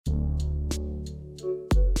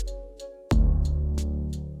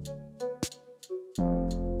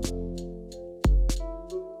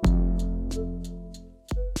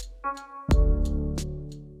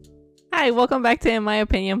Hi, welcome back to In My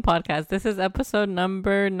Opinion podcast. This is episode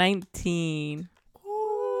number 19.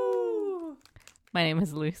 Ooh. My name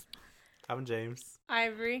is Luis. I'm James.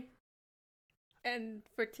 Ivory. And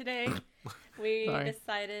for today, we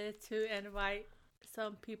decided to invite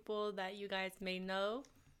some people that you guys may know.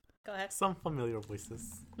 Go ahead. Some familiar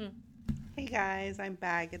voices. Hey guys, I'm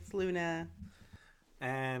back. It's Luna.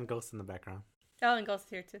 And Ghost in the background. Oh, and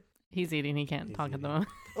Ghost here too. He's eating. He can't talk at the moment.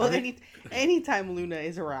 Well, anytime Luna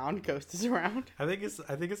is around, Ghost is around. I think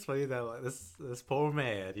it's funny that like, this poor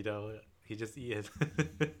man, you know, he just eating,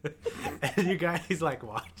 and you guys like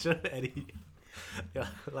watch him and he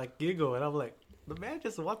like giggle, and I'm like, the man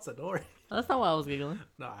just wants an orange. That's not why I was giggling.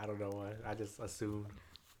 No, I don't know why. I just assumed.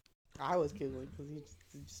 I was giggling because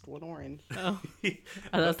he just went orange. Oh,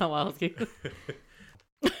 that's not why I was giggling.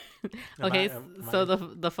 Okay, so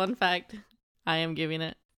the fun fact I am giving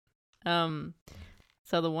it.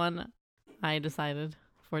 So the one I decided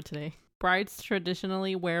for today. Brides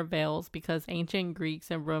traditionally wear veils because ancient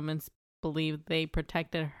Greeks and Romans believed they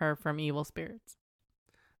protected her from evil spirits.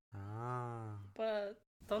 Ah. But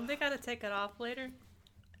don't they gotta take it off later?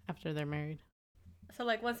 After they're married. So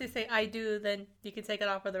like once they say I do, then you can take it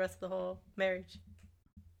off for the rest of the whole marriage.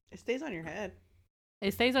 It stays on your head.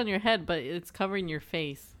 It stays on your head, but it's covering your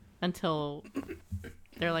face until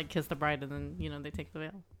they're like kiss the bride, and then, you know, they take the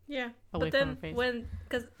veil. Yeah, away but then from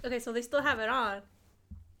her face. so they still have it on,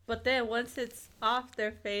 but then once it's off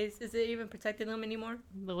their face, is it even protecting them anymore?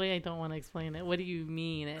 The way I don't want to explain it. What do you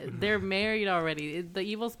mean? They're married already. The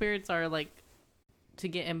evil spirits are like to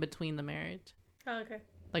get in between the marriage. Oh, okay.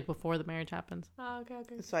 Like before the marriage happens. Oh,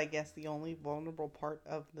 okay. So I guess the only vulnerable part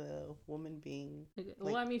of the woman being...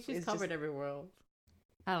 Well, I mean, she's covered everywhere else.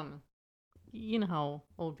 I don't know. You know how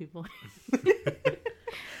old people...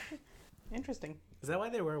 Interesting. Is that why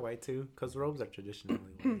they wear white too? Because robes are traditionally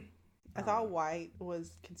white. I thought white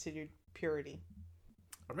was considered purity.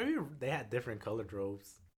 Or maybe they had different colored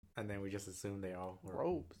robes, and then we just assumed they all were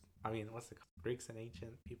Robes. I mean, what's it called? Greeks and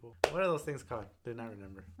ancient people. What are those things called? Do not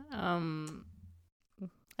remember. I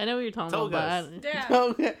know what you're talking about. But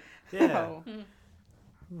Yeah. Yeah. Oh.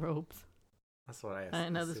 Robes. That's what I assumed. I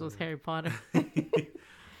know this was Harry Potter. I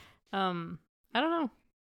don't know.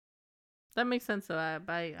 That makes sense. So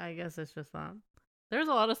I guess it's just that. There's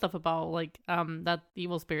a lot of stuff about like that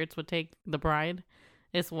evil spirits would take the bride.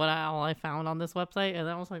 It's all I found on this website, and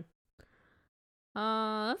I was like,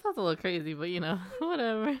 that sounds a little crazy, but you know,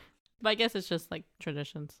 whatever. But I guess it's just like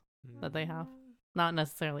traditions that they have, not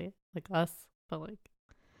necessarily like us, but like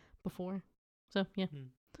before. So yeah.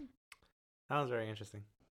 That was very interesting.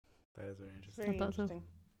 That is very interesting. Very I thought so. interesting.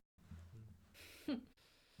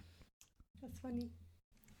 That's funny.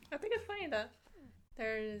 I think it's funny that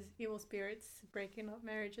there's evil spirits breaking up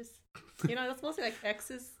marriages. You know, that's mostly like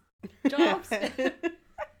exes' jobs.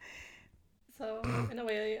 So in a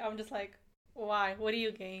way, I'm just like, why? What do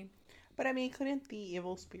you gain? But I mean, couldn't the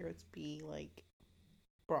evil spirits be like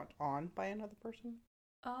brought on by another person?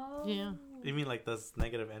 Oh. Yeah. You mean like this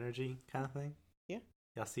negative energy kind of thing? Yeah.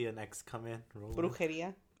 Y'all see an ex come in, roll in?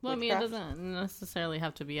 Brujeria. Well, I mean, it Witchcraft? doesn't necessarily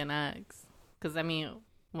have to be an ex, because I mean,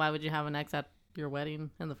 why would you have an ex at your wedding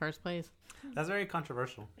in the first place? That's very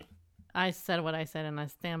controversial. I said what I said, and I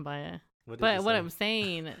stand by it. What did But you what say? I'm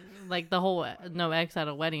saying, like the whole no ex at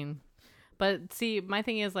a wedding. But see, my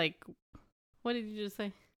thing is like, what did you just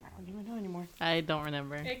say? I don't even know anymore. I don't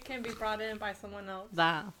remember. It can be brought in by someone else.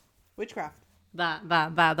 Witchcraft. That's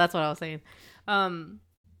what I was saying.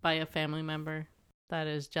 By a family member that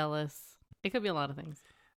is jealous. It could be a lot of things.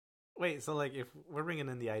 Wait, so like if we're bringing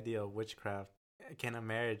in the idea of witchcraft, can a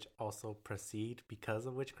marriage also proceed because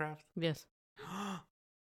of witchcraft? Yes.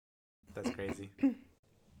 That's crazy.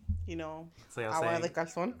 You know, So y'all agua saying, de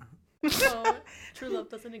calzón. So true love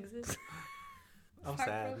doesn't exist. I'm sad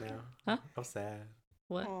Heartbroken. now. Huh? I'm sad.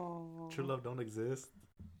 What? Aww. True love don't exist.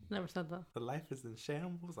 Never said that. The life is in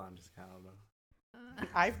shambles. I'm just kind of know.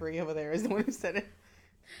 Ivory over there is the one who said it.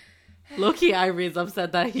 Low-key, Ivory's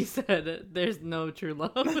upset that he said there's no true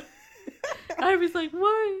love. Ivory's like,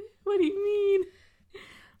 what? What do you mean?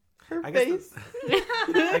 Her I guess face.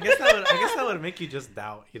 I guess that would make you just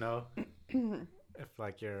doubt, you know, if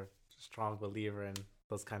like you're a strong believer in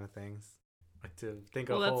those kind of things. Like to think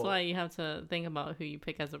Well, of that's why you have to think about who you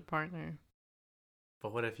pick as a partner.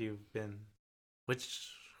 But what if you've been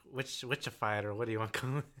witchified, or what do you want to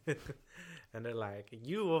call it? And they're like,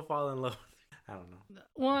 you will fall in love. I don't know.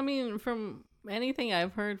 Well, I mean, from anything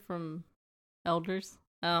I've heard from elders,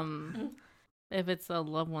 if it's a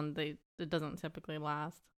loved one, it doesn't typically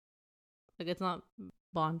last. Like, it's not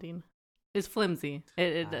bonding. It's flimsy.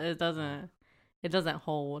 It doesn't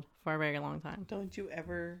hold for a very long time. Don't you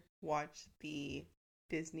ever watch the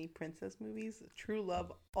Disney princess movies, true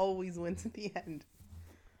love always wins at the end.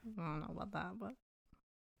 I don't know about that, but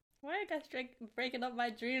Why are you guys breaking up my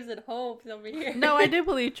dreams and hopes over here? no, I do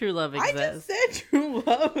believe true love I exists. just said true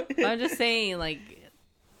love. I'm just saying, like,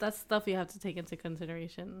 that's stuff you have to take into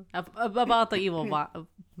consideration about the evil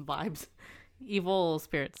vibes, evil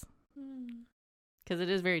spirits, because it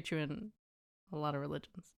is very true in a lot of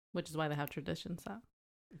religions, which is why they have traditions. So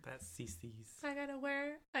That's CC's. I gotta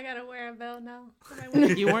wear a veil now.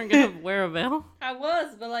 you weren't gonna wear a veil. I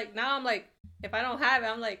was, but like now I'm like, if I don't have it,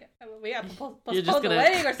 I'm like, we have to You're postpone just the gonna-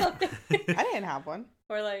 wedding or something, I didn't have one.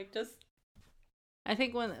 or like just. I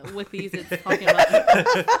think with these, it's talking about.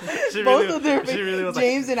 Both of their she really was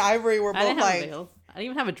James and Ivory were I both didn't have like, veils. I didn't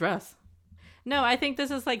even have a dress. No, I think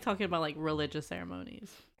this is like talking about like religious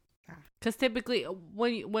ceremonies. Ah. Because typically,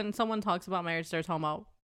 when someone talks about marriage, they're talking about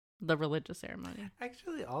the religious ceremony.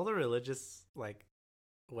 Actually, all the religious like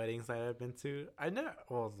weddings that I've been to,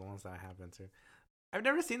 well, the ones that I have been to, I've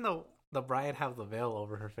never seen the bride have the veil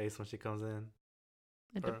over her face when she comes in.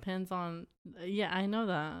 It Or- depends on. Yeah, I know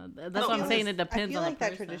that. That's No, what I'm because saying. It depends I feel on like the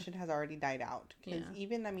that person. tradition has already died out. Because Yeah.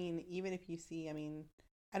 even if you see,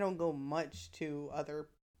 I don't go much to other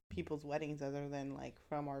people's weddings other than like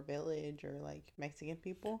from our village or like Mexican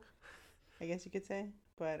people, I guess you could say.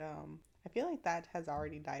 But I feel like that has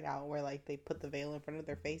already died out, where like they put the veil in front of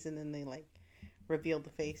their face and then they like reveal the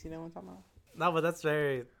face. You know what I'm talking about? No, but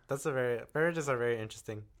marriages are very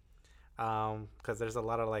interesting, because there's a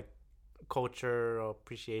lot of like culture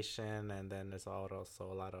appreciation, and then there's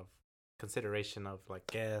also a lot of consideration of like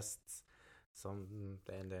guests,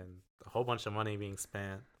 and then a whole bunch of money being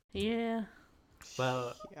spent. Yeah.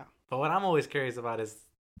 But Yeah. what I'm always curious about is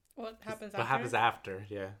What happens what after? happens after,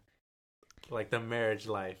 yeah, like the marriage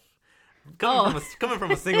life. Oh. Coming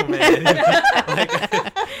from a single man,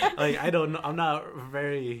 like I don't know. I'm not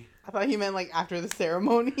very. I thought he meant like after the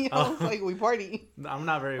ceremony. I was Oh. like, we party. I'm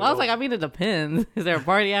not very. Well, I was well- like, I mean, it depends. Is there a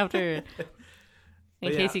party after? In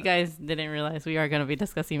But case yeah. you guys didn't realize, we are going to be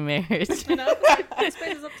discussing marriage. You know, this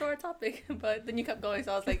brings us up to our topic, but then you kept going,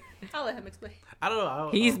 so I was like, I'll let him explain. I don't know.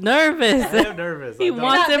 He's nervous. I am nervous. He I don't-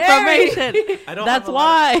 wants Not married. information. I don't That's have a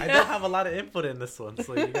lot why. I don't have a lot of input in this one,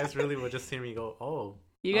 so you guys really will just hear me go, "Oh."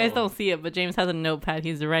 You guys Oh. don't see it, but James has a notepad.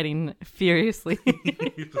 He's writing furiously.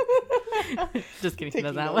 Just kidding. He Taking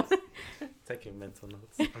does that notes. one. Taking mental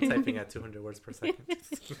notes. I'm typing at 200 words per second.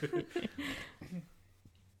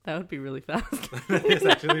 That would be really fast. It's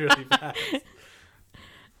actually really fast.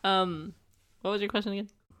 What was your question again?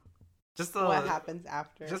 Just What happens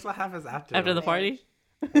after? Just what happens after. After the marriage.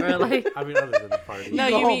 party? Or like, I mean, other than the party. no,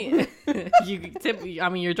 go you home. mean I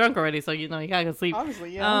mean, you're drunk already, so you know you gotta go sleep.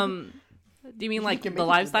 Obviously, yeah. Do you mean like can the make it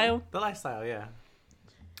lifestyle? The lifestyle, yeah.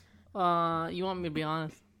 You want me to be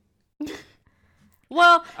honest?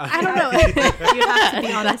 Well, I don't know. You have to be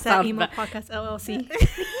on That that sounds emo bad. podcast LLC.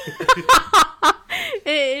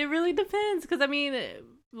 It really depends, because I mean,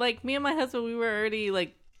 like me and my husband, we were already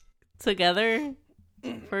like together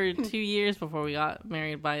for 2 years before we got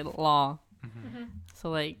married by law. So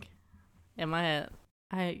like, in my head,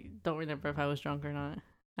 I don't remember if I was drunk or not.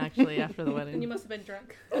 Actually, after the You wedding, must have been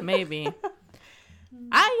drunk. maybe.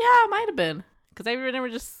 I might have been, because I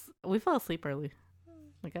remember we fell asleep early.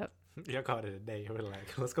 Like, You called it a day. You were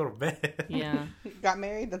like, let's go to bed. yeah. Got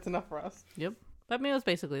married. That's enough for us. But I mean, it was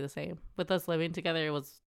basically the same. With us living together, it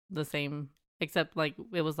was the same, except like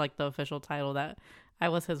it was like the official title that I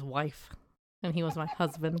was his wife and he was my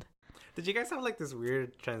husband. Did you guys have like this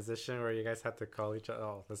weird transition where you guys had to call each other,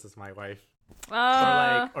 "Oh, this is my wife,"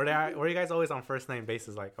 were you guys always on first name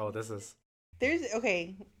basis? Like, "Oh, this is."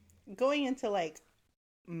 Okay, going into like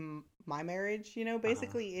my marriage,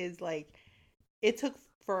 basically is like it took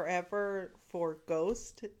forever for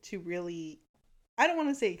Ghost to really, I don't want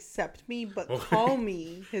to say accept me, but call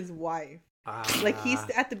me his wife. Like he's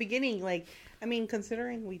at the beginning, like, I mean,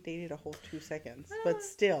 considering we dated a whole 2 seconds, but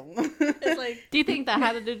still. It's like, Do you think that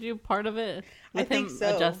had to do part of it? I With think him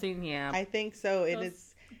so. adjusting? Yeah. I think so.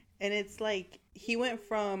 Those- It's like he went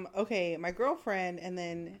from, okay, my girlfriend, and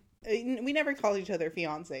then we never called each other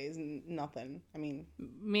fiancés and nothing. I mean,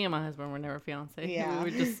 Me and my husband were never fiancé. Yeah.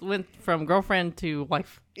 We just went from girlfriend to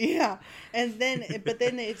wife. yeah. And then, but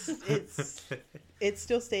then it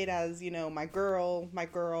still stayed as, my girl,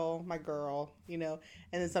 and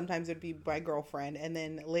then sometimes it'd be my girlfriend. And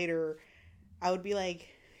then later I would be like,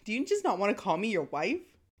 do you just not want to call me your wife?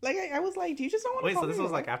 Like, I was like, do you just not want to Wait, call so me this your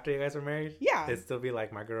was like wife? after you guys were married? Yeah. It'd still be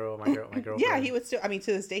like my girlfriend. Yeah, he would still, I mean,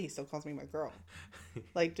 to this day, he still calls me my girl.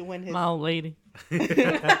 Like, to when his, My old lady.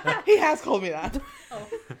 he has called me that. oh.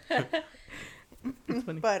 It's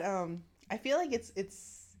funny. But I feel like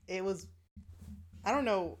it was, I don't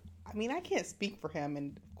know I mean, I can't speak for him,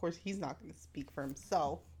 and of course, he's not going to speak for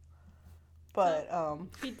himself. But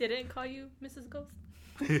He didn't call you Mrs. Ghost?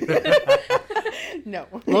 no.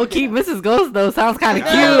 Low key, Mrs. Ghost though sounds kind of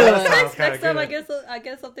Yeah, cute. that sounds kinda Next time, good. I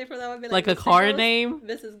guess something for that would be Like a Mr. car Ghost, name,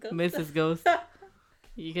 Mrs. Ghost. Mrs. Ghost.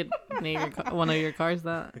 You could name one of your cars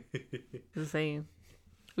that. Just saying.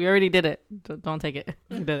 We already did it. Don't take it.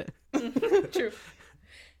 We did it. True.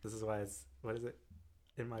 This is why it's, what is it?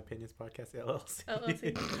 In My Opinions Podcast, LLC.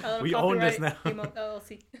 LLC. We own this now.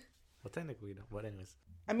 LLC. Well, technically, we don't. But anyways.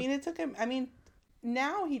 I mean, it took him. I mean,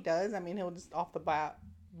 now he does. I mean, he'll just off the bat,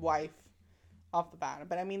 wife, off the bat.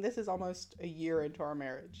 But I mean, this is almost a year into our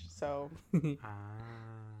marriage, so. Ah.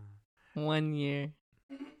 1 year.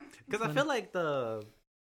 Because I feel like the...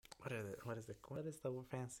 What is the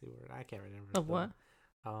fancy word? I can't remember. Of what?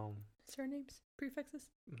 Surnames? Prefixes?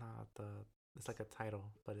 Not the... It's like a title,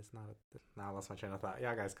 but it's not. Nah, I lost my train of thought.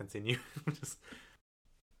 Yeah, guys, continue. Just...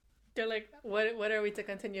 They're like, what are we to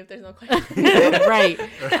continue if there's no question? Right.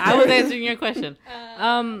 I was answering your question.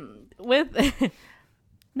 With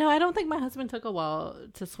no, I don't think my husband took a while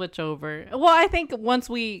to switch over. Well, I think once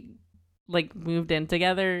we like moved in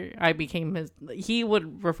together, I became his. He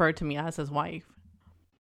would refer to me as his wife.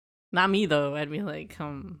 Not me though. I'd be like,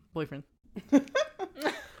 boyfriend.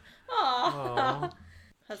 Aw.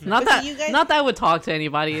 Not But that. see, you guys- Not that I would talk to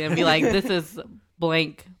anybody and be like, this is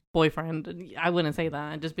blank boyfriend. I wouldn't say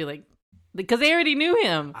that. I'd just be like, because they already knew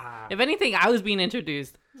him. Ah, If anything, I was being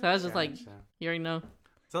introduced. So I was just like, gotcha. you already know.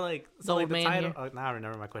 So the old the man title. here. Oh, now I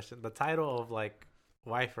remember my question. The title of like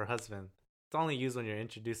wife or husband. It's only used when you're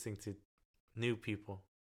introducing to new people,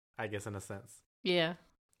 I guess, in a sense. Yeah.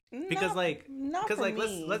 Because not because for like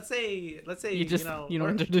me. let's say You just, you know, we're,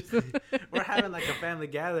 introduce them. we're having like a family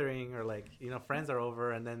gathering or like friends are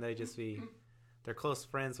over and then they're close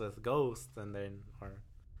friends with Ghost and then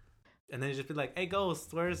you just be like, hey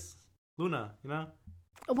Ghost, where's Luna? Well,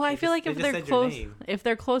 I They feel just- like they if just they're said your close, name. if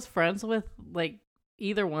they're close friends with like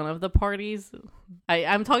either one of the parties,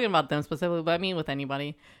 I'm talking about them specifically, but I mean with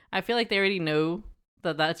anybody. I feel like they already know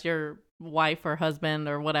that that's your wife or husband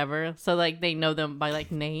or whatever, so like they know them by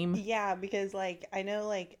like name. Yeah, because like I know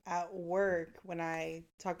like at work when I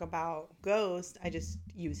talk about Ghost, I just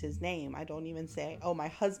use his name. I don't even say, "Oh, my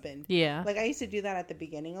husband." Yeah. Like I used to do that at the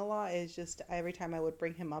beginning a lot. It's just every time I would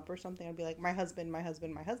bring him up or something, I'd be like, "My husband, my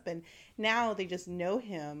husband, my husband." Now they just know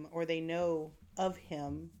him or they know of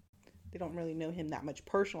him. They don't really know him that much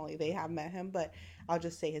personally. They have met him, but I'll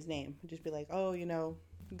just say his name. Just be like, "Oh,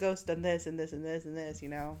 Ghost done this and this and this and this,"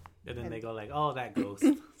 And then they go like, oh, that Ghost.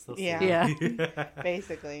 So Yeah. silly.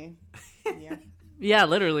 Basically. Yeah. Yeah,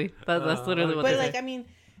 literally. That's literally what But they like, say. I mean,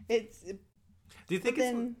 it's Do you think But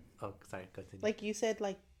then- oh, sorry, continue. like you said,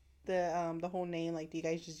 like the whole name. Like, do you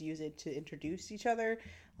guys just use it to introduce each other?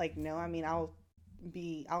 Like, no. I mean, I'll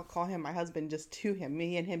call him my husband just to him.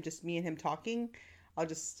 Me and him talking. I'll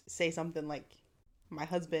just say something like my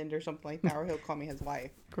husband or something like that, or he'll call me his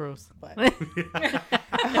wife. Gross. But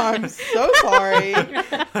I'm so sorry.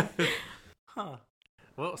 Huh.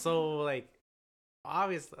 Well, so like,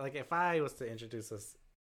 obviously, like if I was to introduce us,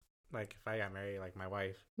 like if I got married, like my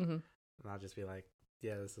wife, hmm and I'll just be like,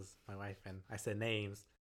 yeah, this is my wife, and I said names,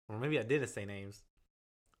 or maybe I didn't say names.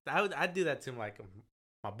 I'd do that to like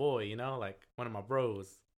my boy, like one of my bros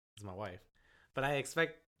is my wife, but I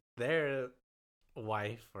expect their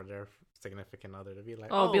wife or their significant other to be like,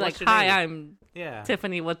 Oh, be like, what's your hi, name?" I'm Yeah,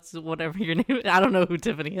 Tiffany. Whatever your name is. I don't know who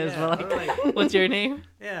Tiffany is, Yeah, but or like, like- what's your name?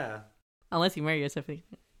 yeah, Unless you marry your Tiffany.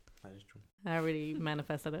 that is true. I already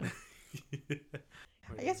manifested it.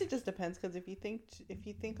 I guess it just depends because if you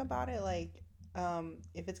think about it, like,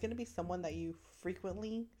 if it's gonna be someone that you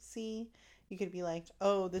frequently see, you could be like,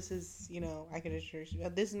 oh, this is, I could introduce you.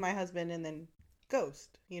 This is my husband, and then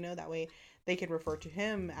Ghost. That way they could refer to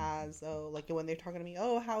him as, oh, like when they're talking to me,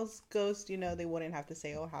 oh, how's Ghost? They wouldn't have to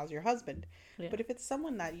say, oh, how's your husband? Yeah. But if it's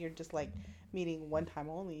someone that you're just like meeting one time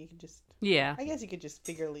only, you can just, Yeah. I guess you could just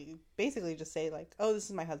basically just say like, oh, this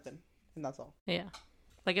is my husband, and that's all. Yeah.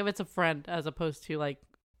 Like if it's a friend as opposed to like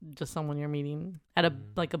just someone you're meeting at a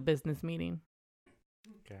like a business meeting.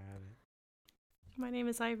 Got it. My name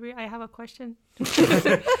is Ivory. I have a question. We're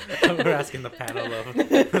asking the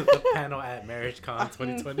panel at MarriageCon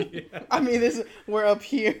 2020. I mean, we're up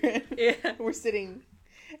here. Yeah. We're sitting,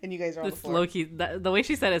 and you guys are on the This floor. low key, the way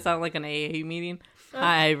she said it sounded like an AA meeting.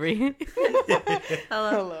 Hi, Ivory.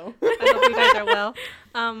 Hello. Hello. I hope you guys are well.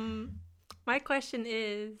 My question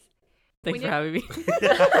is. Thanks When for having me.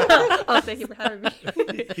 Oh, thank you for having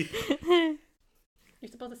me. You're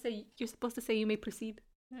supposed to say you may proceed.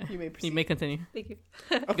 You may proceed. You may continue. Thank you.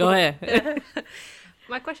 Go ahead.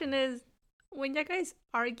 My question is, when you guys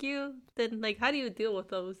argue, then like, how do you deal with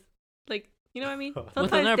those? Like, you know what I mean? With With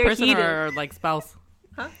Sometimes another they're person heated. or like spouse?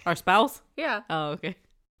 Huh? Our spouse? Yeah. Oh, okay.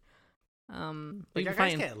 We Like, can you guys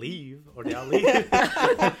find. can't leave, or they'll leave. We You don't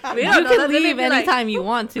know. can Then they'd leave be like- anytime you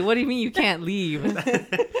want to. What do you mean you can't leave?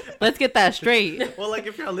 Let's get that straight. Well, like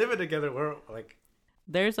if you're living together, we're like,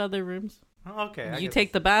 There's other rooms. oh, okay. I You guess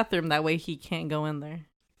take the bathroom. That way he can't go in there.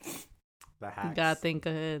 the You hacks. gotta think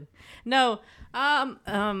ahead. No,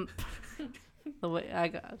 the way I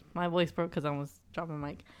got my voice broke because I was dropping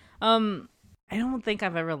my mic. I don't think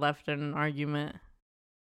I've ever left an argument.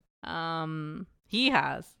 He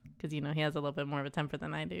has, because he has a little bit more of a temper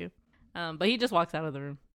than I do. But he just walks out of the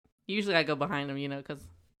room. Usually I go behind him, because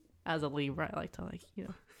as a Libra, I like to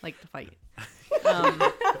like to fight.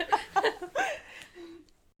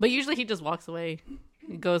 But usually he just walks away.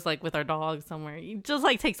 He goes like with our dog somewhere. He just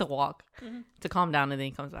like takes a walk to calm down, and then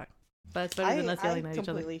he comes back. But it's better than us yelling at each other.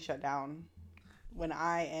 completely shut down. When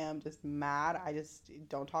I am just mad, I just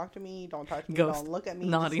don't talk to me, don't touch me, Ghost. don't look at me.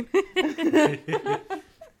 Nodding.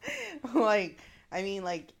 Like, I mean,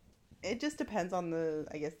 like, it just depends on the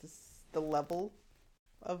level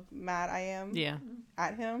of mad I am Yeah.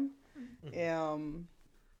 at him.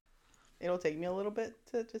 It'll take me a little bit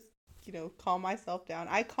to just, calm myself down.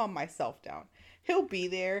 I calm myself down. He'll be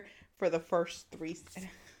there for the first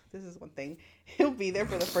this is one thing. He'll be there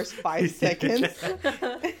for the first 5 seconds.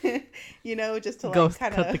 Just to like Ghost,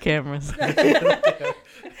 kind cut the of cameras.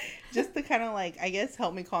 just to kind of like, I guess,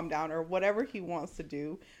 help me calm down or whatever he wants to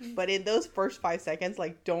do. But in those first 5 seconds,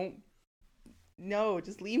 like,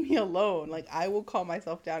 just leave me alone. Like, I will calm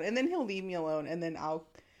myself down, and then he'll leave me alone, and then I'll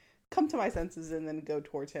come to my senses and then go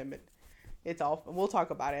towards him. And we'll talk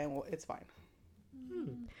about it, and it's fine.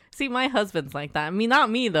 See, my husband's like that. I mean, not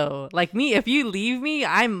me though. Like me, if you leave me,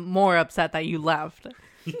 I'm more upset that you left.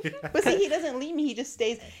 But see, he doesn't leave me. He just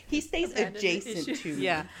stays. He stays Abandonment adjacent issue. to me.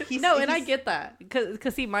 Yeah. He's, No, and I he's- get that.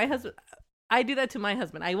 Cause see, my husband, I do that to my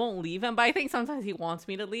husband. I won't leave him, but I think sometimes he wants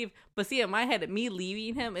me to leave. But see, in my head, me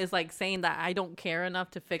leaving him is like saying that I don't care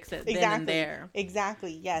enough to fix it then and there.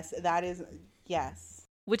 Exactly. Yes, that is. Yes.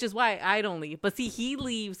 Which is why I don't leave. But see, he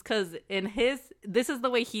leaves because this is the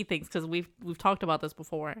way he thinks, because we've talked about this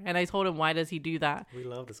before. And I told him, why does he do that? We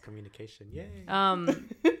love this communication. Yay.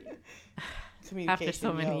 After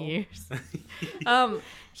so many yo. years.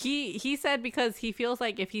 He said because he feels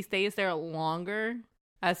like if he stays there longer,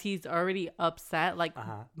 as he's already upset, like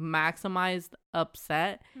maximized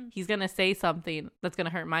upset, he's gonna say something that's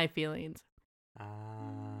gonna hurt my feelings.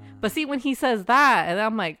 But see, when he says that, and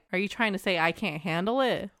I'm like, are you trying to say I can't handle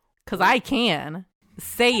it? Because I can.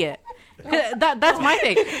 Say it. That's my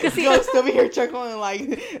thing. Because see, Ghost over here chuckling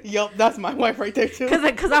like, yup, that's my wife right there too.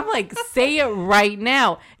 Because I'm like, say it right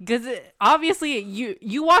now. Because obviously,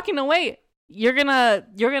 you walking away, you're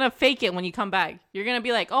gonna fake it when you come back. You're gonna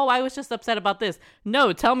be like, oh, I was just upset about this.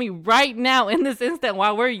 No, tell me right now in this instant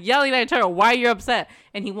while we're yelling at each other why you're upset,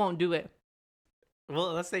 and he won't do it.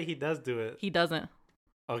 Well, let's say he does do it. He doesn't.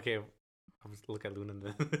 Okay, I'm just look at Luna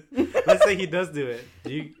then. Let's say he does do it.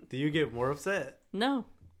 Do you get more upset? No.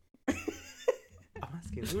 I'm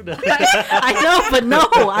asking Luna. I know, but no,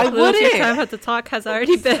 I Lose your time wouldn't. have to talk has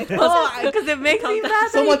already been. Oh, because it makes me mad.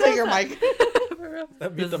 Someone take your mic.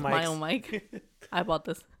 That beat This the is my own mics. mic. I bought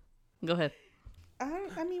this. Go ahead.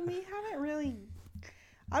 I mean, we haven't really.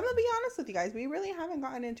 I'm gonna be honest with you guys. We really haven't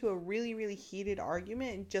gotten into a really, really heated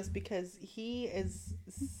argument just because he is.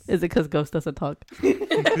 Is it because Ghost doesn't talk?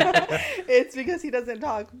 It's because he doesn't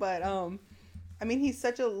talk, but I mean, he's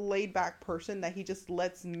such a laid back person that he just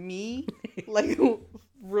lets me like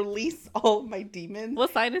release all of my demons.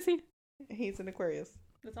 What sign is he? He's an Aquarius.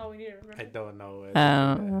 That's all we need to remember. I don't know.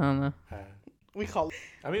 I don't know. We call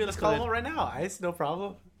I mean, let's call him right now. Ice, no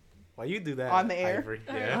problem. Why you do that On the air? Ivory?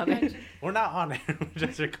 Yeah. On air. We're not on air. We're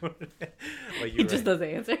just recording. But He you're just right. doesn't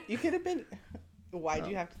answer. You could have been. Why'd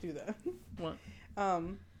you have to do that? What?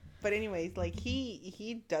 But anyways, like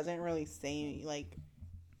he doesn't really say like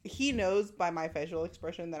he knows by my facial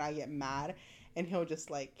expression that I get mad, and he'll just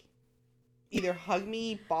like either hug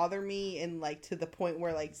me, bother me, and like to the point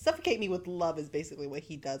where like suffocate me with love is basically what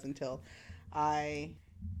he does until I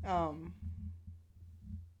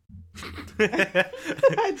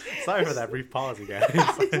Sorry for that brief pause, you guys.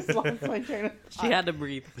 I just lost my train of She had to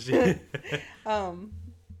breathe.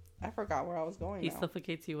 I forgot where I was going. He now.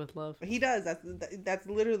 suffocates you with love. He does. That's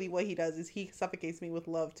literally what he does. Is he suffocates me with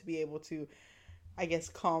love to be able to, I guess,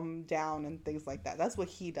 calm down and things like that. That's what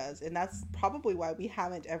he does, and that's probably why we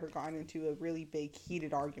haven't ever gotten into a really big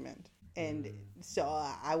heated argument. And so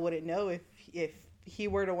I wouldn't know if he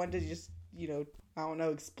were to want to just I don't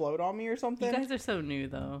know, explode on me or something. You guys are so new,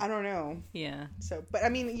 though. I don't know. Yeah. So, but I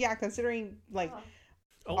mean, yeah, considering like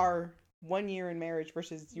Oh. our 1 year in marriage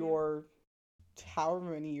versus your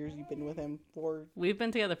however many years you've been with him for. We've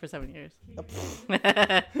been together for 7 years.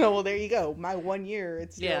 Oh, well, there you go. My 1 year,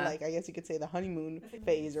 it's still Yeah. like, I guess you could say the honeymoon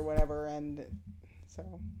phase or whatever, and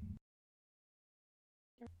so.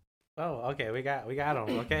 Oh, okay. We got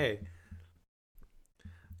him. Okay.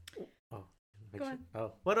 Oh, Go on.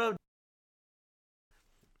 Oh, what up?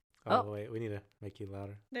 Oh, Oh. wait. We need to make you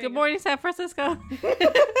louder. There you Good go. morning, San Francisco.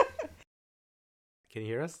 Can you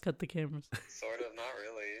hear us? Cut the cameras. Sort of, not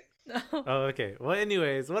really. No. Oh, okay. Well,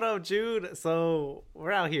 anyways, what up, Jude? So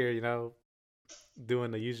we're out here,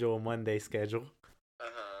 doing the usual Monday schedule.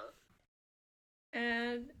 Uh-huh.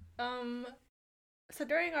 And so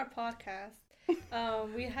during our podcast,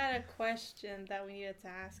 we had a question that we needed to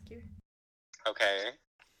ask you. Okay.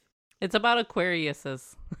 It's about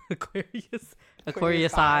Aquariuses. Aquarius.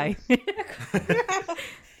 Aquarius Aquarius eye.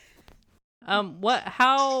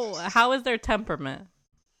 How is their temperament?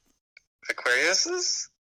 Aquariuses?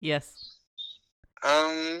 Yes.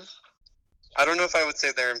 I don't know if I would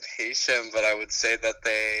say they're impatient, but I would say that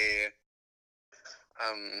they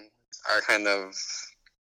are kind of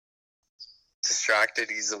distracted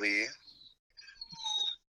easily.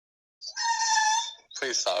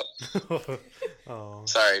 Please stop. Oh,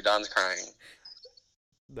 Sorry, Don's crying.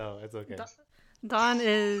 no, it's okay. Don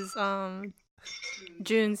is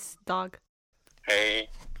June's dog. Hey,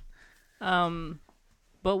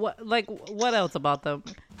 But what else about them?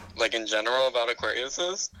 like in general about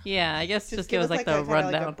Aquariuses, Yeah, I guess just give us like a the kinda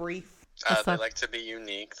rundown. like a brief. That's they not- like to be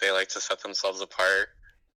unique. They like to set themselves apart.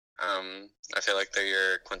 I feel like they're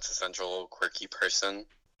your quintessential quirky person.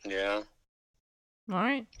 Yeah. All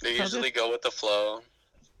right. They Sounds usually go with the flow.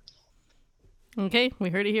 Okay, we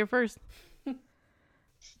heard it here first.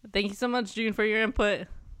 Thank you so much, June, for your input.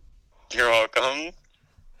 You're welcome.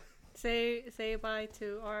 Say bye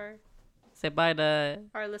to Say bye to.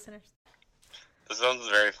 our listeners. This sounds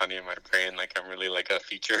very funny in my brain, like I'm really like a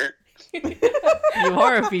feature. You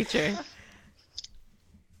are a feature.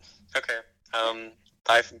 Okay.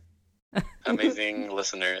 Bye, amazing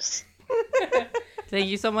listeners. Thank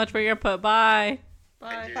you so much for your input. Bye. Bye.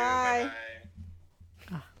 Thank you. Bye. Bye-bye.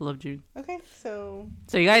 Ah, love June. Okay, so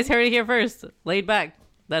So you guys heard it here first. Laid back.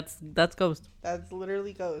 That's Ghost. that's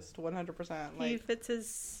literally Ghost, 100%. He Like, fits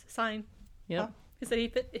his sign. Yep. Huh? He said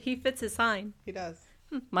he fits his sign. he does.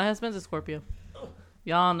 My husband's a Scorpio.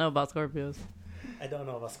 Y'all know about Scorpios. I don't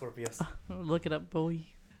know about Scorpios. Look it up, boy.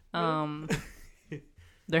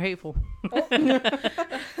 They're hateful.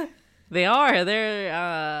 They are. They're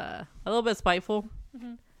a little bit spiteful.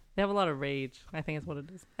 Mhm. They have a lot of rage. I think that's what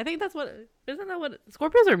it is. I think that's what. Isn't that what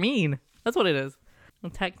Scorpios are mean? That's what it is.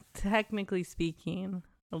 Technically speaking,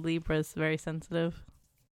 a Libra is very sensitive.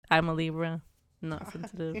 I'm a Libra, not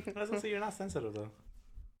sensitive. I was gonna say you're not sensitive though.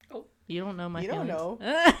 You don't know my. You don't feelings.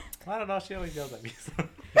 I don't know. She always yells at me. So.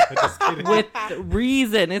 I'm just kidding. With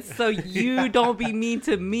reason. It's so you don't be mean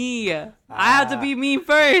to me. I have to be mean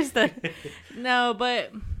first. No,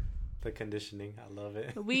 but The conditioning, I love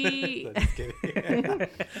it. We- I'm just kidding.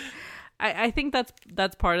 I think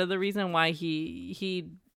that's part of the reason why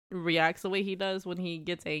he reacts the way he does when he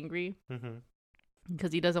gets angry,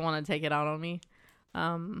 because he doesn't want to take it out on me. But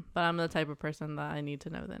I'm the type of person that I need to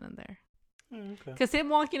know then and there. Okay. Because him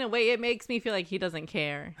walking away, it makes me feel like he doesn't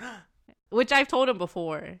care, which I've told him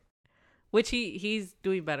before. Which he's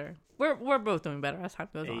doing better. We're both doing better as time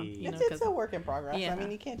goes on. Hey. You know, It's 'cause a work in progress. Yeah. I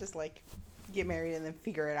mean, you can't just like get married and then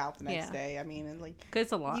figure it out the next Yeah. day. I mean, and like 'cause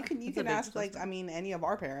it's a lot. you It's a can big ask like system. I mean any of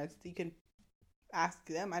our parents. You can ask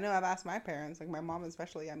them. I know I've asked my parents, like my mom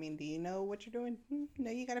especially. I mean, do you know what you're doing?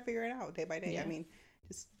 No, you got to figure it out day by day. Yeah. I mean,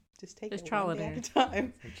 just take It's it trial one and day at a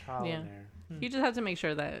time. Some trial Yeah. in there. You just have to make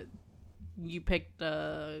sure that you picked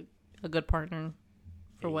a good partner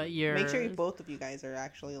for what you're. Make sure both of you guys are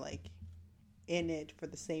actually like in it for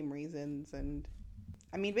the same reasons, and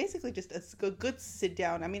I mean basically just a good sit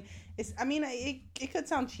down. I mean it could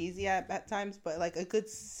sound cheesy at times, but like a good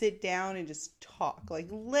sit down and just talk, like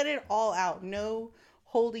let it all out, no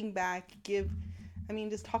holding back,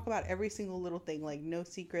 just talk about every single little thing, like no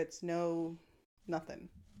secrets, no nothing,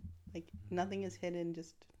 like nothing is hidden,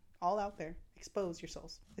 just all out there. Expose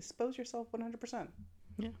yourself 100%.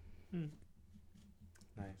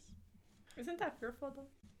 Nice. Isn't that fearful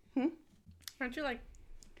though? Aren't you like?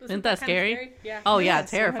 Isn't that kinda scary? Yeah. Oh yeah,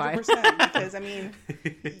 Yes, terrified. 100%, because I mean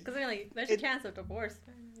Because like, there's a chance of divorce.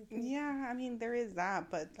 yeah, I mean, there is that,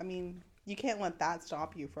 but I mean, you can't let that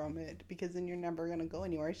stop you from it, because then you're never going to go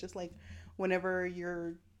anywhere. It's just like whenever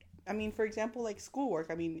for example, like schoolwork.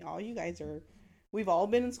 I mean, we've all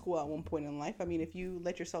been in school at one point in life. I mean, if you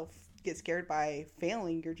let yourself get scared by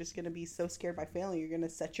failing, you're just going to be so scared by failing, you're going to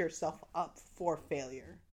set yourself up for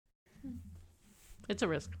failure. It's a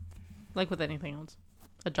risk, like with anything else.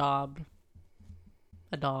 A job,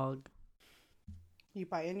 a dog. You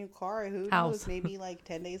buy a new car, who House. knows? Maybe like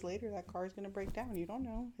 10 days later, that car is going to break down. You don't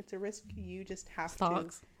know. It's a risk. You just have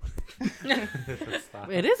Stocks. Stop.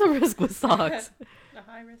 It is a risk with stocks. The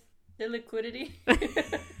high risk. The liquidity.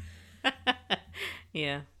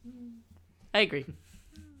 Yeah. I agree.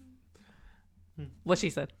 What she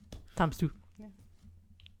said. Times 2.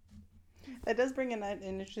 That does bring in an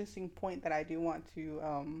interesting point that I do want to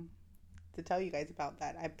tell you guys about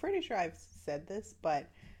that. I'm pretty sure I've said this, but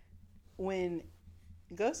when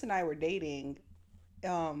Ghost and I were dating,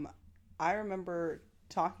 I remember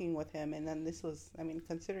talking with him, and then this was, I mean,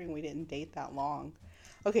 considering we didn't date that long.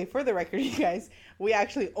 Okay, for the record, you guys, we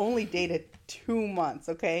actually only dated 2 months,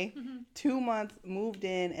 okay? 2 months, moved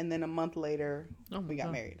in, and then a month later, we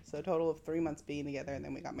got married. So a total of 3 months being together, and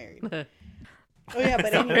then we got married. Oh, yeah,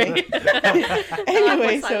 but anyway.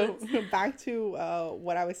 Anyway, so back to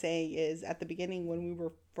what I was saying is at the beginning when we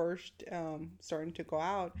were first starting to go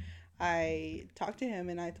out, I talked to him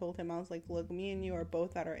and I told him, I was like, look, me and you are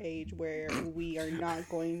both at our age where we are not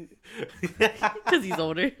going... Because he's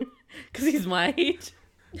older. Because he's my age.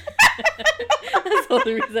 That's the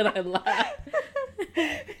only reason I laugh.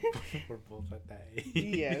 We're both at that age.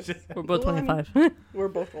 Yes. We're both Well, I mean, 25. we're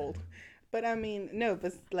both old. But I mean, no,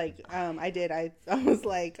 but like, I was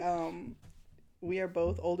like, we are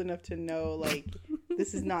both old enough to know, like,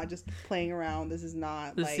 this is not just playing around. This is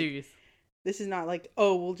not This like, is serious. this is not like,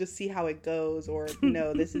 oh, we'll just see how it goes. Or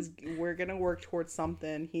no, this is, we're going to work towards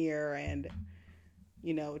something here. And,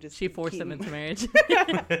 you know, just. She forced him into marriage.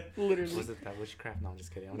 Literally. Was it that witchcraft? No, I'm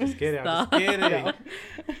just kidding. I'm just kidding. Stop. I'm just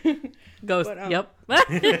kidding. Ghost. But, Yep.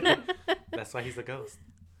 That's why he's a ghost.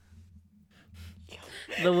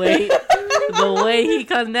 the way he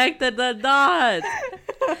connected the dots.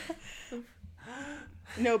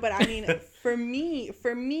 No, but I mean, for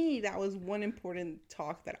me, that was one important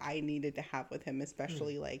talk that I needed to have with him,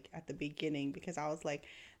 especially like at the beginning, because I was like,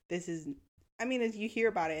 this is, I mean, as you hear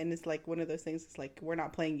about it, and it's like one of those things, it's like, we're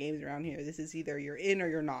not playing games around here. This is either you're in or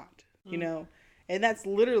you're not, you know? And that's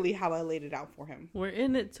literally how I laid it out for him. We're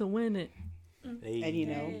in it to win it. Hey. And, you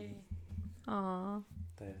know, Hey. Aw.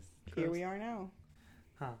 That's here we are now.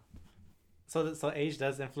 Huh. So age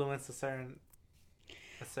does influence a certain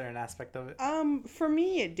aspect of it. For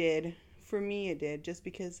me, it did. Just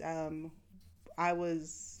because I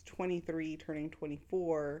was 23 turning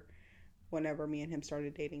 24 whenever me and him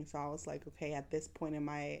started dating. So I was like, okay, at this point in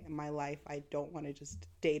my life, I don't want to just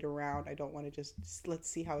date around. I don't want to just let's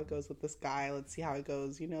see how it goes with this guy. Let's see how it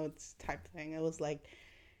goes. You know, it's type thing. It was like,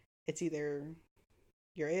 it's either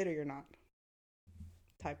you're it or you're not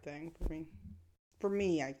type thing for me. For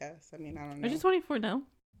me, I guess. I mean, I don't know. Are you 24 now?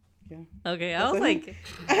 Yeah. Okay, I was like,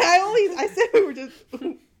 I said we were just.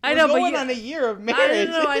 I know, we're but going you, on a year of marriage.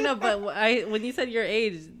 I know, but when you said your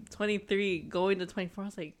age, 23, going to 24, I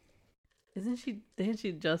was like, didn't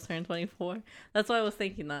she just turn 24? That's why I was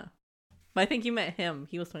thinking that. But I think you met him.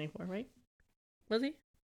 He was 24, right? Was he?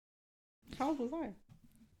 How old was I?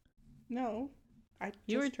 No, I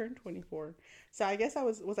You just were- turned 24. So I guess I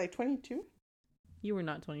was I 22? You were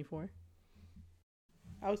not 24.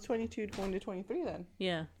 I was 22 going to 23 then.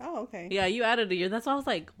 Yeah. Oh, okay. Yeah, you added a year. That's why I was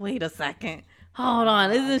like, wait a second. Hold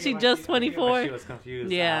on. Isn't she just She 24? was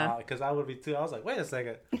confused. Yeah. Because I would be too. I was like, wait a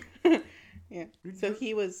second. Yeah. So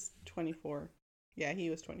he was 24. Yeah,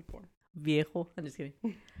 he was 24. Viejo. I'm just kidding.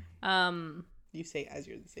 You say as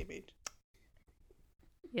you're the same age.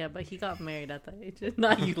 Yeah, but he got married at that age.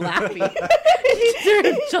 Not you laughing.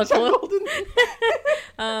 You chuckled.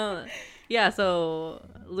 Yeah, so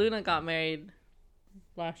Luna got married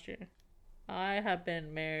last year. I have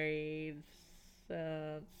been married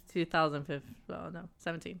since 2015. Oh, no,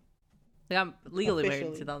 17. I got legally married in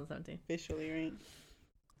Officially. 2017. Officially, right?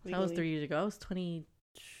 That was Legally. 3 years ago. I was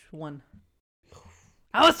 21.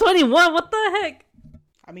 I was 21. What the heck?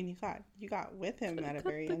 I mean, you got with him at a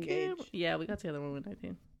very young age. Yeah, we got together when we were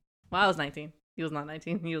 19. Well, I was 19. He was not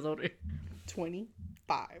 19. He was older.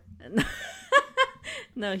 25.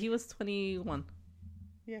 No, he was 21.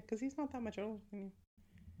 Yeah, because he's not that much older than you.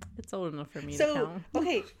 It's old enough for me to So, count.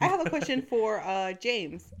 okay, I have a question for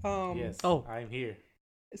James. Yes. Oh. I'm here.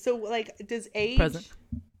 So, like, does Present.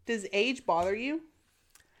 age bother you?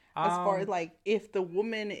 As far as Um, like if the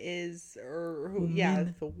woman is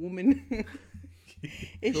Woman. the woman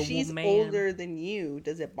if The she's woman. older than you,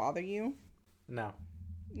 does it bother you? No.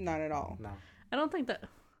 Not at all. No. I don't think that.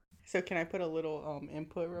 So can I put a little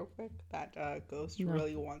input real quick that Ghost No.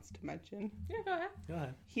 really wants to mention? Yeah, go ahead. Go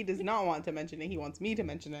ahead. He does not want to mention it. He wants me to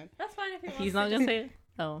mention it. That's fine if you want He's not gonna say it.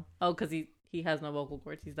 Oh, because he He has no vocal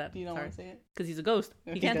cords. He's dead. Do you don't want to say it? Because he's a ghost.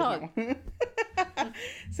 He can't talk. talk.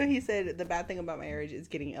 So he said the bad thing about marriage is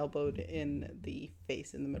getting elbowed in the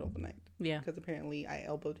face in the middle of the night. Yeah. Because apparently I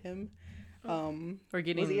elbowed him. Or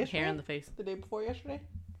getting Was it hair yesterday? in the face. The day before yesterday?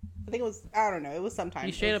 I think it was, I don't know. It was sometime.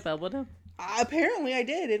 You straight up elbowed him? Apparently I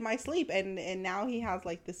did in my sleep. And now he has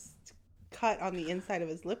like this cut on the inside of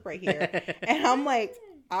his lip right here. And I'm like,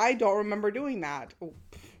 I don't remember doing that.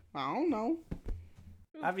 I don't know.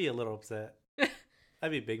 I'd be a little upset.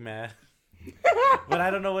 I'd be big mad. But I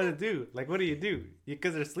don't know what to do. Like, what do you do?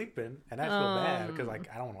 Because they're sleeping, and I feel bad because, like,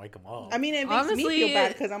 I don't want to wake them up. I mean, it makes me Honestly, feel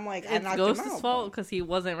bad because I'm like, I It's knocked him Ghost's out. fault because he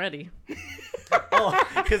wasn't ready. Oh,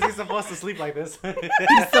 because he's supposed to sleep like this.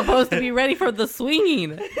 He's supposed to be ready for the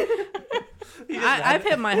swinging. He just I've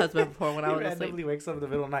hit my husband before when I he was randomly asleep. wakes up in the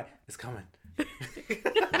middle of the night. It's coming. Just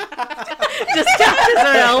catches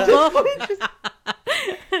her elbow.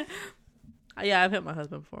 Yeah, I've hit my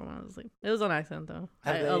husband before when I was asleep. It was on accident though.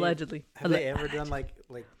 Allegedly. Have they ever done like?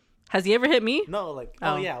 Has he ever hit me? No, like.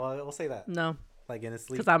 Oh. Oh yeah, well, we'll say that. No, Like in his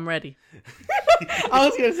sleep. because I'm ready. I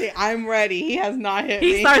was gonna say I'm ready. He has not hit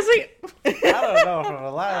He me. starts swinging. I don't know. From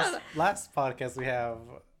the last podcast we have,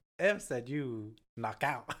 Em said you knock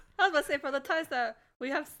out. I was about to say, for the times that we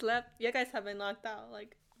have slept, you guys have been knocked out.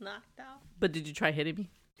 Like, knocked out. But did you try hitting me?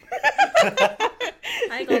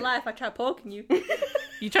 I ain't gonna lie, if I try poking you.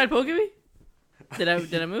 You tried poking me? Did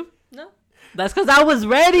I move? No. That's because I was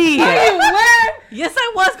ready. You were? Yes,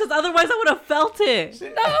 I was, because otherwise I would have felt it.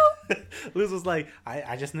 No. Luz was like,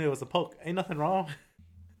 I just knew it was a poke. Ain't nothing wrong.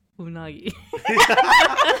 Unagi.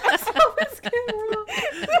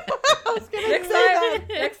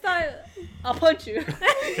 Next time, I'll punch you.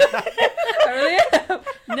 I really am.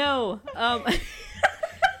 No. Oh,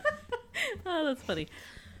 that's funny.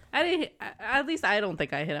 I didn't. At least I don't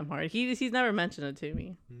think I hit him hard. He's never mentioned it to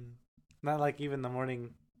me. Not like even the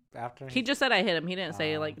morning after. He just said I hit him. He didn't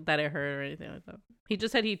say like that it hurt or anything like that. He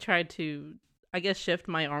just said he tried to, I guess, shift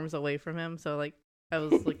my arms away from him. So like I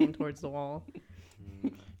was looking towards the wall.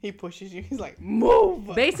 He pushes you. He's like,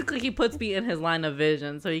 move. Basically, he puts me in his line of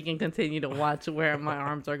vision so he can continue to watch where my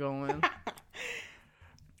arms are going.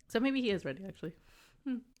 So maybe he is ready, actually.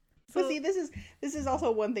 But see, this is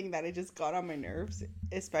also one thing that it just got on my nerves,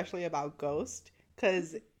 especially about Ghost.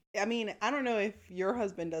 Because I mean, I don't know if your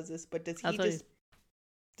husband does this, but does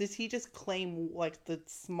he just claim like the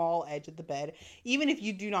small edge of the bed, even if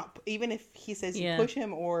you do not, even if he says you push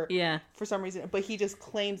him or for some reason, but he just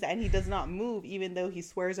claims that, and he does not move, even though he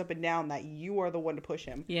swears up and down that you are the one to push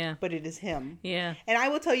him. Yeah, but it is him. Yeah, and I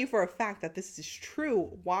will tell you for a fact that this is true.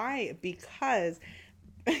 Why? Because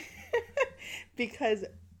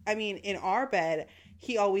I mean, in our bed,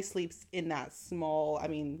 he always sleeps in that small, I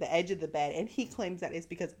mean, the edge of the bed. And he claims that it's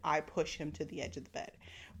because I push him to the edge of the bed.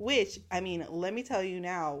 Which, I mean, let me tell you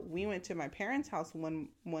now, we went to my parents' house one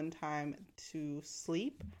time to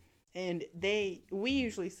sleep. And we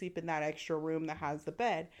usually sleep in that extra room that has the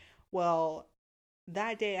bed. Well,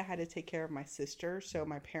 that day I had to take care of my sister. So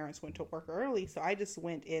my parents went to work early. So I just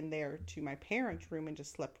went in there to my parents' room and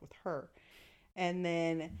just slept with her. And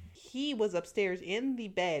then he was upstairs in the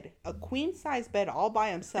bed, a queen size bed all by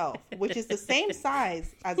himself, which is the same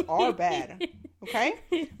size as our bed. Okay?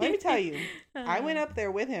 Let me tell you, I went up there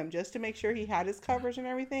with him just to make sure he had his covers and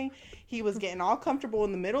everything. He was getting all comfortable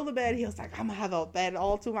in the middle of the bed. He was like, I'm going to have a bed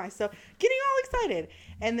all to myself, getting all excited.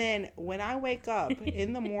 And then when I wake up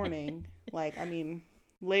in the morning,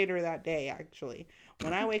 later that day, actually,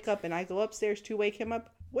 when I wake up and I go upstairs to wake him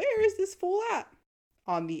up, where is this fool at?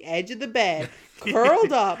 On the edge of the bed,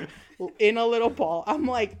 curled up in a little ball. I'm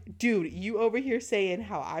like, dude, you over here saying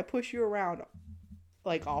how I push you around,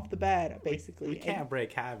 like off the bed, basically. We can't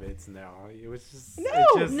break habits now. It was just no.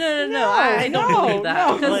 I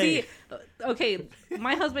don't believe that. Because okay,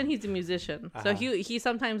 my husband, he's a musician, so he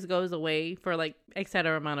sometimes goes away for like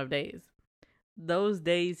etc amount of days. Those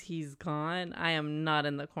days he's gone, I am not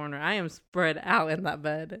in the corner. I am spread out in that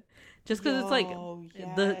bed. Just because it's like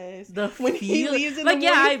the when feel, he leaves in like the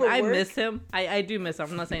I miss him. I do miss him.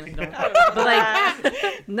 I'm not saying I don't, but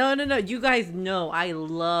like no. You guys know I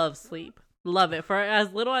love sleep, love it. For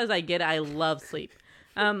as little as I get, I love sleep.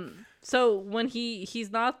 So when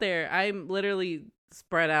he's not there, I'm literally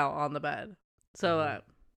spread out on the bed. So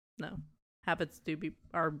no, habits do be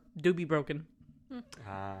broken.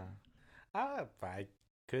 I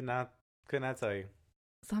could not tell you.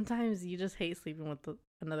 Sometimes you just hate sleeping with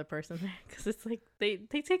another person there because it's like they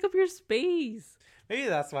take up your space. Maybe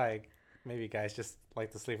that's why guys just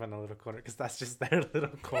like to sleep in a little corner because that's just their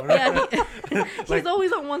little corner. Yeah, he's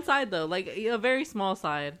always on one side though, like a very small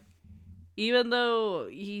side. Even though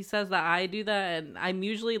he says that I do that, and I'm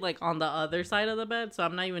usually like on the other side of the bed, so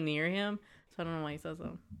I'm not even near him. So I don't know why he says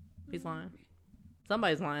so. He's lying.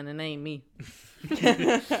 Somebody's lying and it ain't me.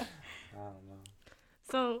 I don't know.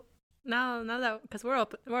 So now that because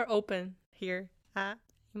we're open here at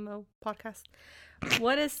Emo Podcast,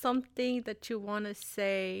 what is something that you want to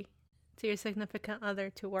say to your significant other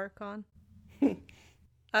to work on?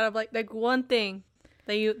 Out of like one thing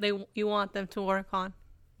that you want them to work on.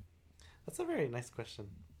 That's a very nice question.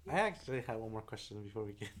 I actually have one more question before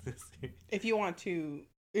we get this. If you want to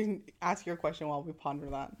ask your question while we ponder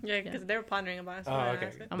that. Yeah, because they're pondering about it. So Oh, I okay.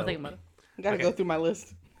 asked it. I'm gonna think about it. Gotta Okay. go through my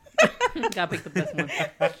list. Gotta pick the best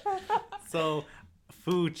one. So,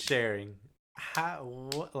 food sharing.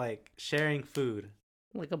 Like sharing food?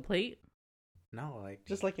 Like a plate? No, like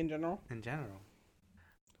Just like in general. in general.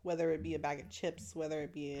 Whether it be a bag of chips, whether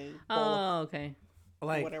it be a bowl of Oh, okay.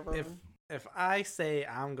 Like whatever. if I say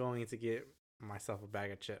I'm going to get myself a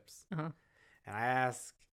bag of chips, Uh-huh. and I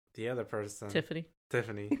ask the other person, Tiffany.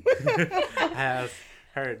 Tiffany, ask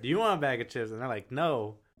her, "Do you want a bag of chips?" And they're like,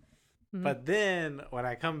 "No." Mhm. But then when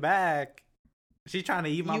I come back, she's trying to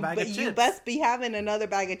eat my bag of chips. You best be having another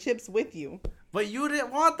bag of chips with you. But you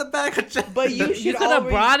didn't want the bag of chips. But you You should could have already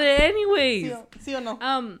brought it anyways. See or no?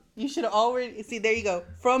 Um, You should have already see. There you go.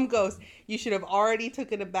 From Ghost, you should have already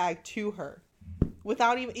taken a bag to her,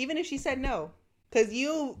 without even if she said no, because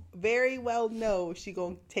you very well know she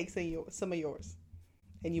gonna take some of yours,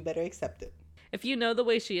 and you better accept it. if you know the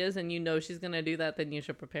way she is and you know she's gonna do that, then you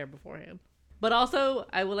should prepare beforehand. But also,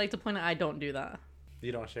 I would like to point out I don't do that.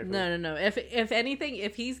 You don't share food. No. If anything,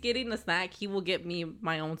 if he's getting the snack, he will get me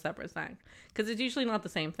my own separate snack because it's usually not the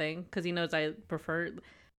same thing. Because he knows I prefer.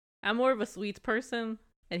 I'm more of a sweets person,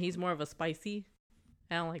 and he's more of a spicy.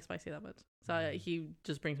 I don't like spicy that much, so he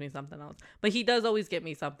just brings me something else. But he does always get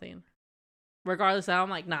me something, regardless. I'm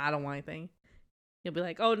like, nah, I don't want anything. He'll be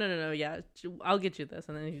like, oh no, yeah, I'll get you this,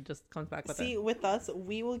 and then he just comes back with See, it. with us,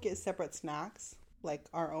 we will get separate snacks, like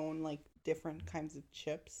our own, like different kinds of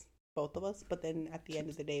chips, both of us. But then at the end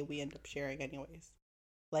of the day, we end up sharing anyways.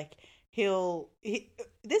 Like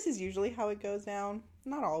this is usually how it goes down.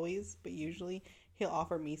 Not always, but usually he'll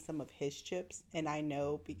offer me some of his chips, and I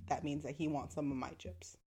know that means that he wants some of my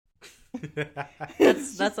chips.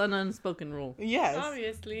 That's an unspoken rule. Yes.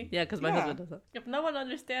 Obviously. Yeah, because my Yeah. husband does that. If no one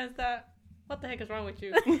understands that, what the heck is wrong with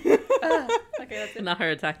you? Okay, that's it. Not her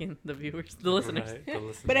attacking the viewers, the listeners. Right, the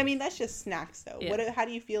listeners. But I mean, that's just snacks, though. Yeah. How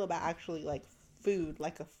do you feel about actually like food,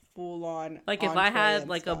 like a full on? Like if I had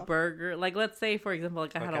like a burger, like let's say for example,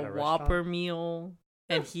 like I Like had at a a Whopper restaurant? meal,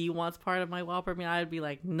 and he wants part of my Whopper meal, I'd be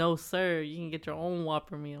like, no sir, you can get your own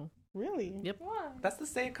Whopper meal. Really? Yep. Why? That's the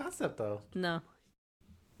same concept, though. No,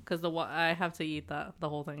 because I have to eat the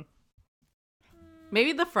whole thing.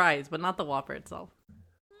 Maybe the fries, but not the Whopper itself.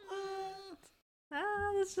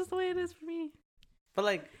 That's just the way it is for me. But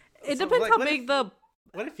like, It so, depends like, how what big if- the.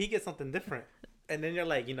 What if he gets something different, and then you're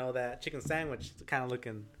like, that chicken sandwich kind of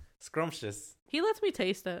looking scrumptious. He lets me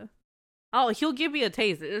taste it. Oh, he'll give me a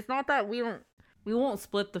taste. It's not that we won't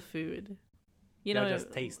split the food. You know,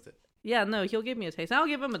 just taste it. Yeah, no, he'll give me a taste. I'll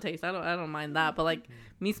give him a taste. I don't mind that. But like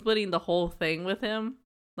me splitting the whole thing with him,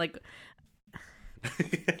 like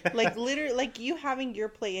Like literally, like you having your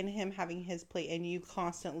plate and him having his plate, and you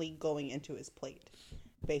constantly going into his plate,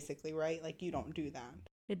 basically, right? Like you don't do that.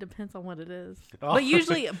 it depends on what it is. Oh.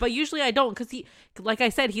 But usually I don't, because he, like I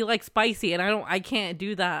said, he likes spicy, and I can't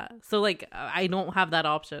do that. So like I don't have that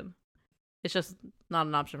option. It's just not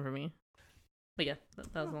an option for me. But yeah, that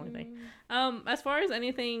was the only thing. As far as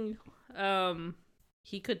anything,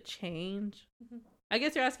 he could change. I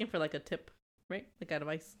guess you're asking for like a tip, right? Like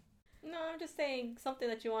advice. No, I'm just saying something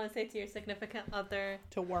that you want to say to your significant other.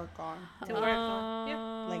 To work on, To work on,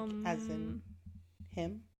 yeah. like as in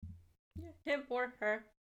him. Yeah, him or her.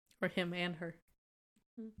 or him and her.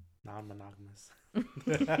 Non-monogamous.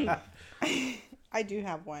 I do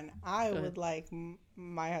have one. I Go would ahead. like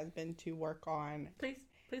my husband to work on. Please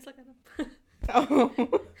look at him. Oh,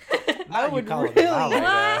 I You would call him really. out like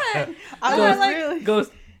that. I Ghost, would really.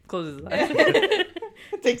 Ghost closes his eyes.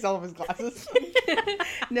 Takes all of his glasses.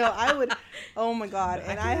 No, I would. Oh my god!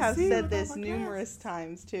 And I can't have see said without this my numerous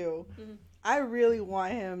times too. Mhm. I really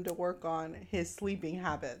want him to work on his sleeping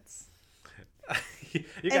habits.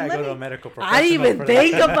 You gotta let go to me- a medical professional. I didn't even for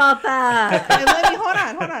think that. about that. And let me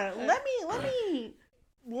hold on.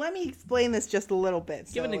 Let me explain this just a little bit.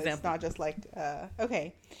 Give an so example. It's not just like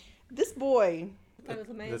okay, this boy. That was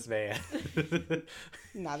amazing. This man.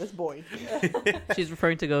 Nah, this boy. She's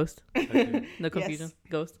referring to Ghost. Okay. No confusion.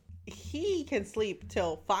 Yes. Ghost. He can sleep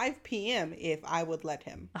till 5 p.m. if I would let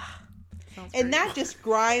him. Sounds And great. that just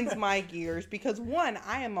grinds my gears because one,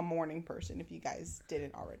 I am a morning person, if you guys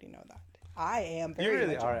didn't already know that. I am You very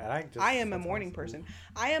really much. are. And I, just, I am a sometimes- morning person.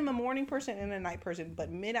 I am a morning person and a night person,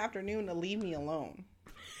 but mid-afternoon, leave me alone.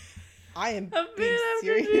 I am being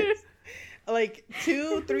mid-afternoon. serious. Like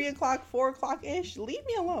 2, 3 o'clock, 4 o'clock ish. Leave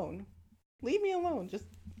me alone. Leave me alone. Just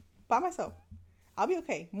by myself. I'll be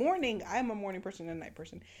okay. Morning. I am a morning person and a night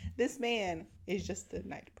person. This man is just a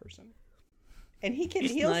night person, and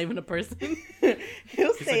He's not even a person.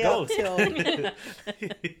 he'll He's stay a up ghost. till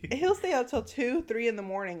he'll stay up till 2, 3 in the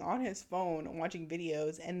morning on his phone watching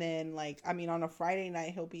videos, and then on a Friday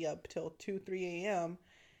night he'll be up till 2, 3 a.m.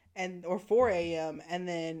 or 4 a.m. and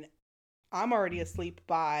then I'm already asleep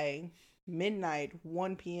by midnight,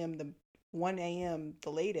 1 p.m. the 1 a.m. the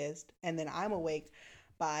latest, and then I'm awake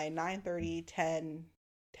by 9:30, 10,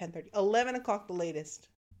 10:30, 11 o'clock the latest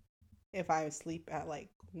if I sleep at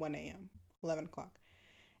 1 a.m. 11 o'clock.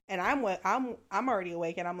 And I'm already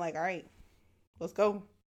awake, and I'm like, all right, let's go.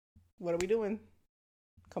 What are we doing?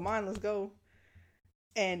 Come on, let's go.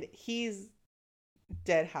 And he's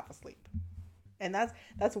dead half asleep. And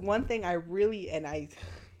that's one thing I really, and I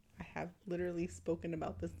have literally spoken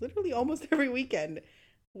about this literally almost every weekend,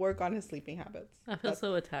 work on his sleeping habits. I feel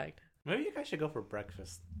so attacked. Maybe you guys should go for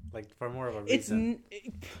breakfast, for more of a reason.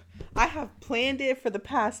 I have planned it for the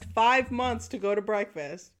past 5 months to go to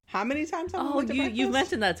breakfast. How many times have we went to breakfast? You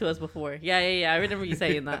mentioned that to us before. Yeah. I remember you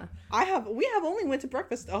saying that. We have only went to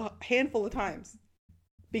breakfast a handful of times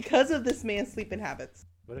because of this man's sleeping habits.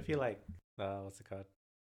 What if you what's it called?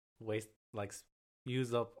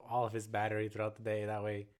 Use up all of his battery throughout the day. That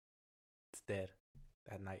way, it's dead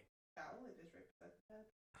at night.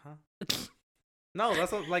 Huh? No,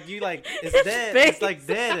 that's what, it's dead. face. It's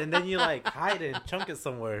dead, and then you hide it and chunk it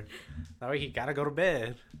somewhere. That way, he gotta go to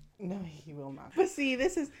bed. No, he will not. But see,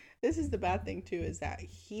 this is the bad thing too, is that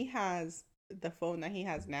he has the phone that he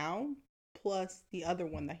has now, plus the other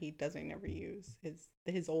one that he doesn't ever use,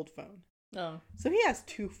 his old phone. Oh, So he has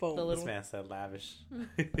 2 phones. The This little- man said lavish.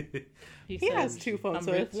 he He said, has 2 phones. "I'm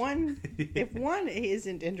So rich." if one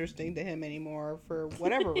isn't interesting to him anymore for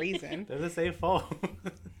whatever reason, They're the same phone.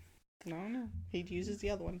 no, he uses the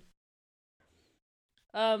other one.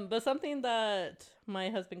 But something that my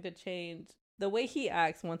husband could change, the way he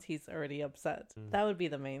acts once he's already upset. That would be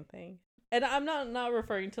the main thing. And I'm not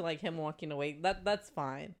referring to him walking away. That's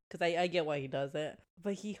fine, because I get why he does it.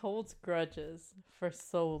 But he holds grudges for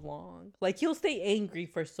so long. He'll stay angry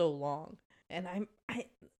for so long. And I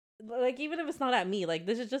even if it's not at me,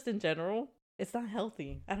 this is just in general, it's not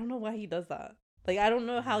healthy. I don't know why he does that. I don't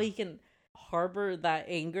know how he can harbor that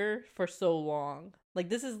anger for so long.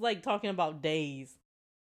 This is talking about days,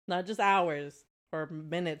 not just hours or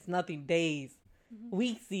minutes, nothing, days,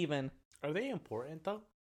 weeks even. Are they important though?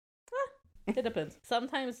 It depends.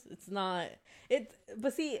 Sometimes it's not.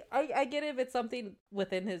 But see, I get if it's something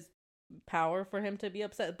within his power for him to be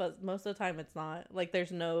upset, but most of the time it's not.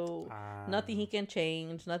 There's nothing he can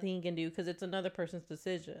change, nothing he can do, because it's another person's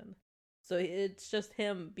decision. So it's just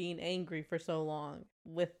him being angry for so long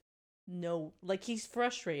with he's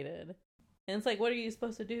frustrated. And it's what are you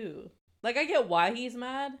supposed to do? I get why he's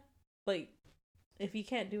mad, but if you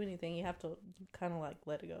can't do anything, you have to kind of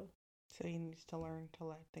let it go. So he needs to learn to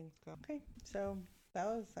let things go. Okay, so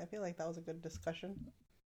I feel like that was a good discussion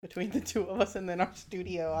between the two of us and then our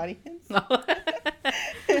studio audience.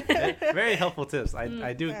 Very helpful tips.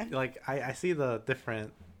 I do I see the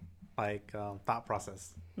different thought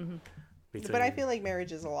process. Mm-hmm. But I feel like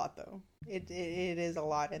marriage is a lot, though. It is a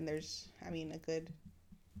lot, and there's a good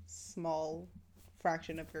small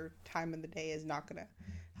fraction of your time in the day is not gonna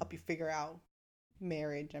help you figure out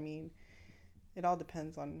marriage. It all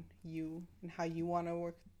depends on you and how you want to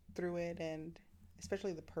work through it, and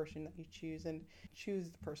especially the person that you choose, and choose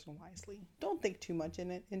the person wisely. Don't think too much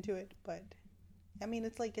into it, but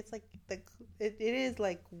it is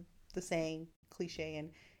the saying, cliche,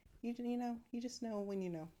 and you just know when you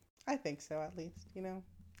know. I think so, at least,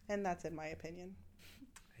 and that's in my opinion.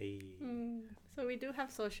 Hey. So we do have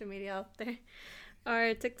social media out there.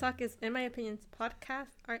 Our TikTok is, in my opinion,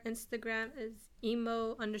 podcast. Our Instagram is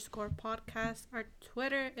emo_podcast. Our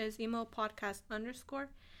Twitter is emo_podcast_.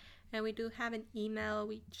 And we do have an email,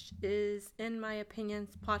 which is, in my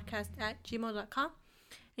opinions, podcast@gmail.com.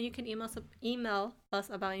 And you can email us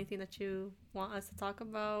about anything that you want us to talk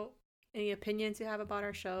about, any opinions you have about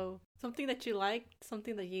our show, something that you like,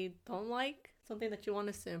 something that you don't like, something that you want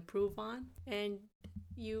us to improve on. And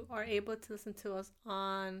you are able to listen to us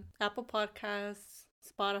on Apple Podcasts,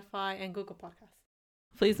 Spotify, and Google Podcasts.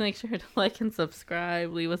 Please make sure to like and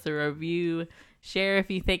subscribe, leave us a review, share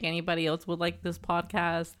if you think anybody else would like this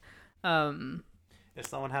podcast. If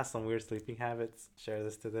someone has some weird sleeping habits, share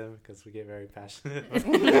this to them because we get very passionate.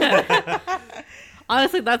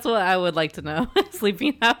 Honestly, that's what I would like to know.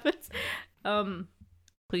 Sleeping habits.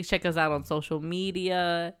 Please check us out on social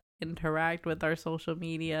media. Interact with our social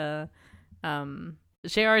media.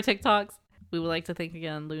 Share our TikToks. We would like to thank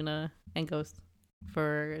again Luna and Ghost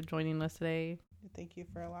for joining us today. Thank you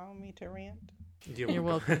for allowing me to rant You're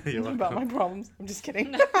welcome. You're welcome. about my problems. I'm just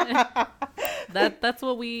kidding. That's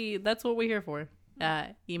what we're here for.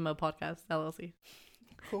 Emo Podcast LLC.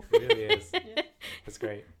 Cool. It really is. That's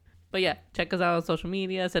great. But yeah, check us out on social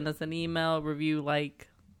media. Send us an email, review, like,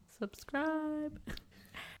 subscribe.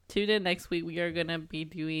 Tune in next week. We are gonna be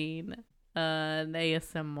doing an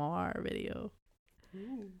ASMR video.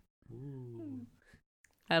 Ooh.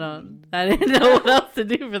 I didn't know what else to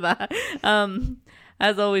do for that.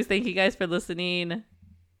 As always, thank you guys for listening.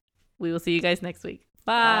 We will see you guys next week.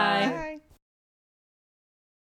 Bye. Bye.